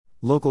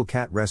Local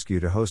cat rescue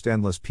to host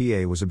Endless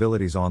PA Was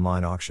Abilities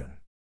online auction.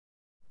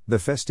 The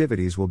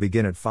festivities will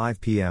begin at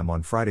 5 p.m.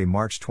 on Friday,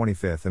 March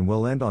 25th and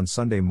will end on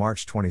Sunday,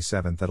 March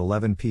 27th at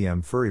 11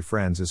 p.m. Furry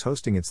Friends is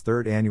hosting its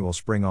third annual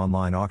spring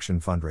online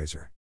auction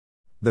fundraiser.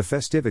 The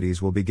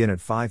festivities will begin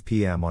at 5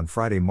 p.m. on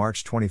Friday,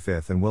 March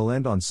 25th and will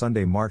end on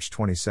Sunday, March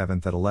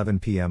 27th at 11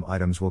 p.m.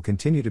 Items will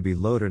continue to be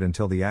loaded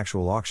until the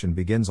actual auction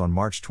begins on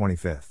March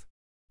 25th.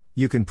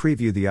 You can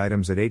preview the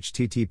items at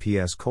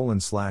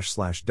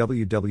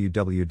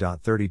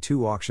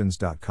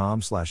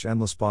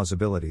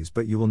https://www.32auctions.com/endlesspossibilities,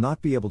 but you will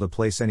not be able to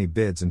place any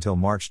bids until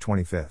March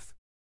 25th.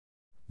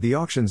 The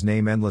auction's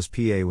name, Endless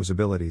PA Was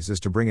Abilities, is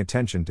to bring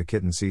attention to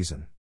kitten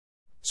season.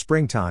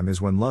 Springtime is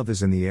when love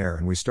is in the air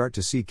and we start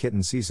to see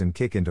kitten season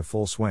kick into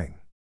full swing.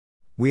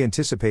 We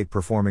anticipate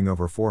performing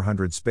over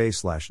 400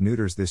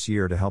 spay/neuters this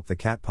year to help the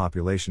cat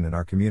population in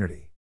our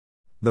community.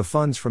 The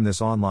funds from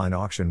this online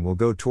auction will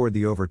go toward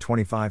the over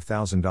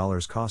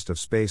 $25,000 cost of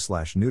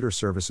spay/neuter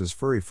services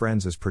Furry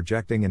Friends is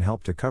projecting and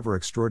help to cover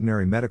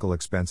extraordinary medical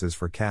expenses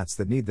for cats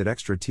that need that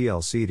extra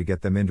TLC to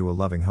get them into a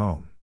loving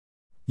home.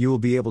 You will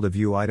be able to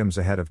view items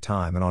ahead of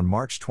time, and on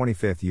March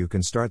 25th you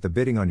can start the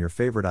bidding on your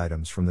favorite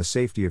items from the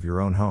safety of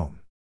your own home.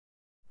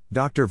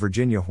 Dr.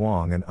 Virginia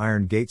Huang and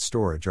Iron Gate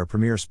Storage are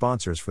premier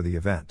sponsors for the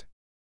event.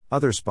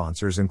 Other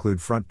sponsors include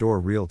Front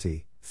Door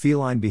Realty,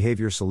 Feline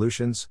Behavior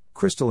Solutions,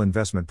 Crystal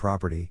Investment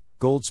Property,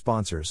 Gold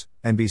sponsors,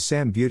 and Be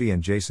Sam Beauty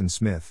and Jason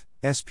Smith,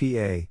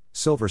 SPA,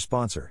 Silver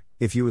sponsor.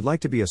 If you would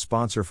like to be a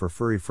sponsor for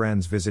Furry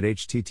Friends, visit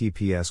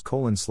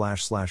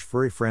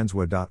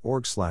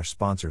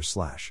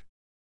https://furryfriendswood.org/sponsors/.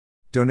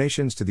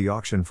 Donations to the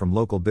auction from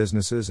local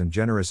businesses and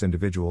generous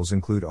individuals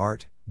include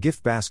art,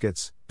 gift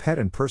baskets, pet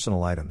and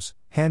personal items,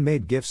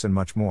 handmade gifts and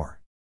much more.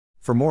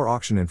 For more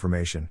auction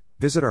information,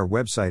 visit our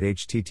website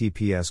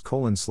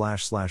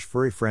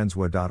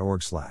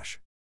https://furryfriendswood.org/.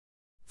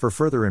 For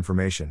further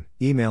information,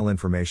 email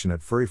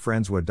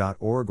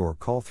information@furryfriendswood.org or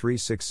call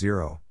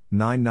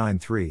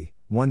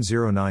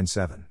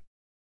 360-993-1097.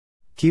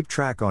 Keep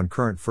track on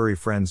current Furry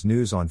Friends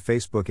news on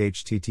Facebook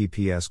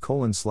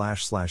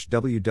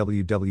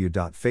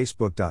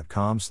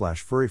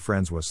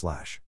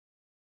https://www.facebook.com/furryfriendswood/.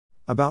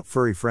 About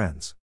Furry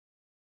Friends.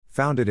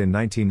 Founded in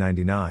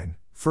 1999,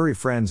 Furry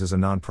Friends is a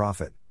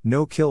non-profit,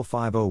 no-kill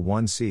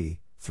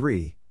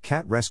 501c3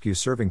 cat rescue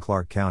serving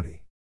Clark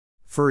County.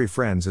 Furry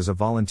Friends is a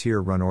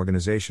volunteer-run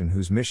organization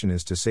whose mission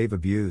is to save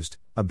abused,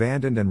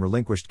 abandoned and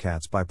relinquished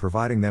cats by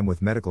providing them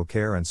with medical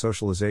care and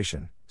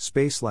socialization,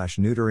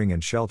 spay/neutering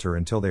and shelter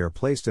until they are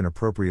placed in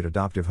appropriate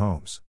adoptive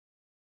homes.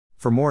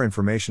 For more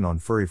information on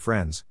Furry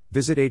Friends,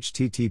 visit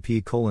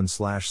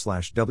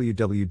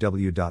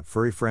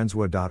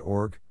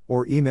http://www.furryfriendswood.org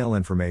or email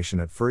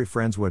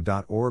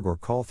information@furryfriendswood.org or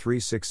call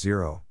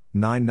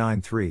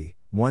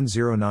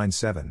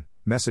 360-993-1097,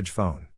 message phone.